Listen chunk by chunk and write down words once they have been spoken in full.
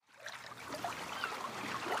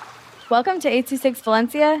Welcome to 826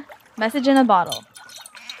 Valencia, message in a bottle.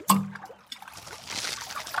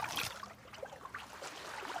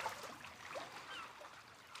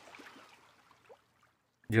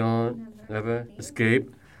 You'll never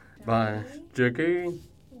escape by jerking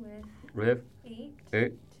with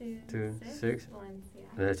 826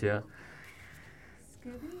 Valencia.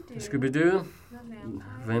 Scooby-Doo,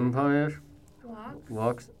 vampire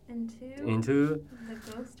walks into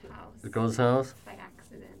the ghost house by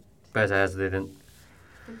accident.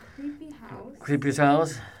 The Creepy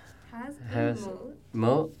house has a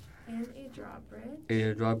moat and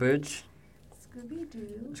a drawbridge.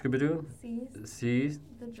 Scooby-Doo sees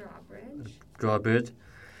the drawbridge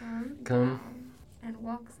come and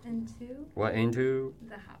walks right into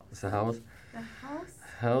the house. the house. The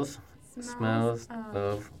House smells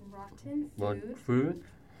of rotten food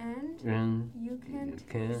and you can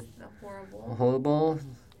taste the horrible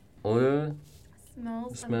odor.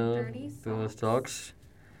 smells Smell of dirty the socks socks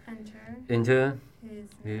enter his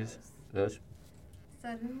his nose.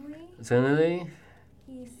 Suddenly, Suddenly,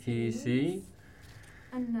 he sees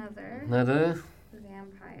another another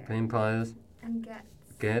vampire vampire and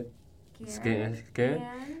get scared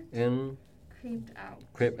and creeped out.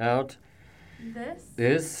 creep out.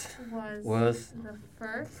 This was the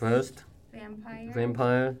first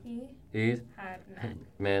vampire he he had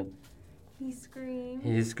met. He screamed,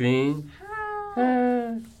 He screamed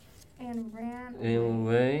 "Help!" and ran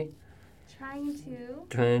away,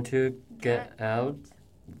 trying to get out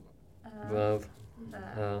of of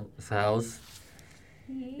the house.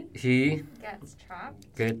 He gets trapped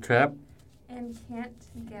and can't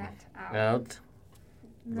get out.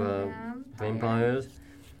 The vampires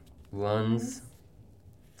runs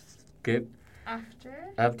skip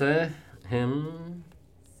after him,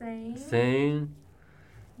 saying,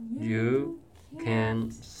 "You can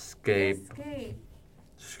escape."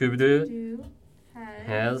 Scooby-Doo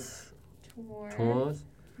has towards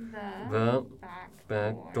the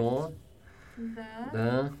back door.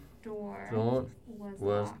 The door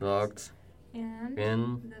was locked,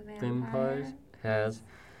 and the vampire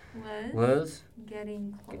was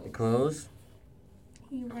getting close.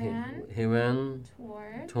 He ran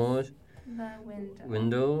towards the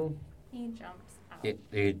window. He jumps out.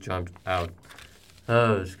 He jumped out.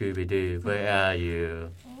 Oh, Scooby-Doo, where are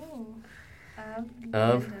you?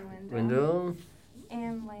 Of window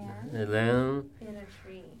and land in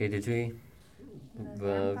a tree.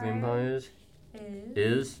 The vampires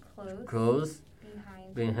is close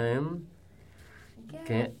behind him.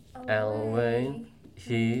 Get away,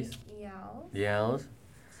 he yells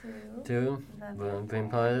to the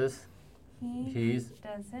vampires. He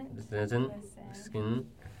doesn't skin.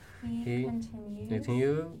 He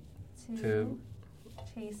continues to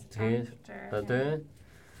chase after.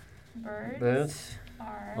 Birds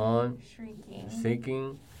are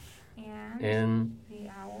shrieking and the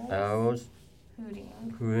owls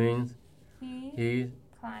hooting. He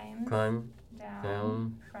climbs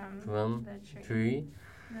down from the tree.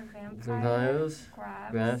 Vampires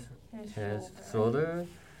grab his shoulder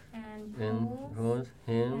and pulls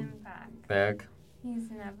him back. He's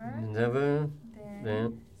Never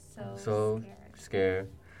been so scared.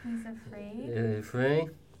 He's Afraid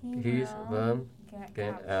he will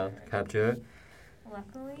get out captured.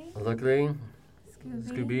 Luckily,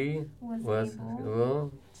 Scooby was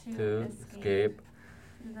able to escape.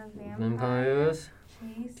 Vampires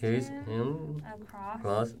chase him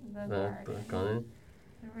across the garden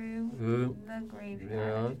through the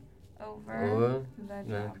graveyard over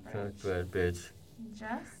the drawbridge.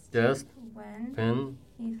 Just when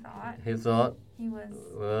he thought he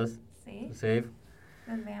was safe,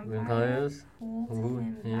 vampires pulled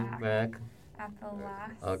him back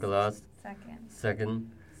at the last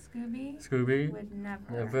second. Scooby would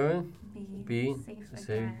never be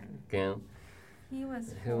safe again. He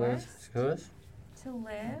was forced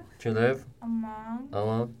to live among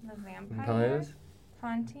among the vampires,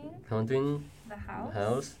 haunting the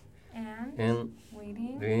house and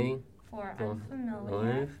waiting for for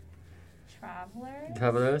unfamiliar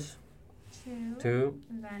travelers to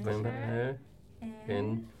venture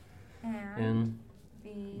in and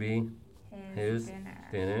be his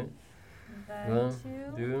dinner. The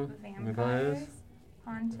two vampires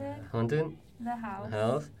haunted the the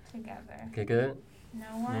house together.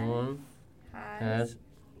 No No one has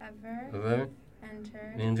ever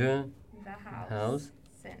entered the house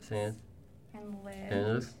since and and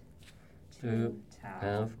lived to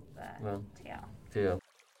have the the tale. tale.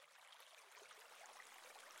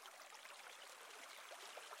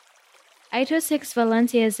 826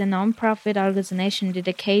 Valencia is a non-profit organization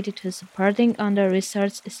dedicated to supporting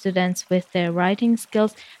under-researched students with their writing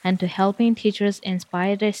skills and to helping teachers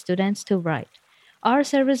inspire their students to write. Our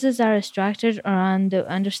services are structured around the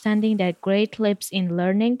understanding that great leaps in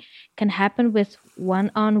learning can happen with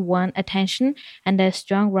one-on-one attention and that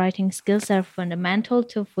strong writing skills are fundamental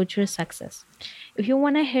to future success. If you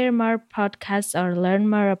want to hear more podcasts or learn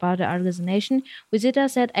more about the organization, visit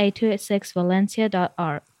us at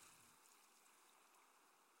 826valencia.org.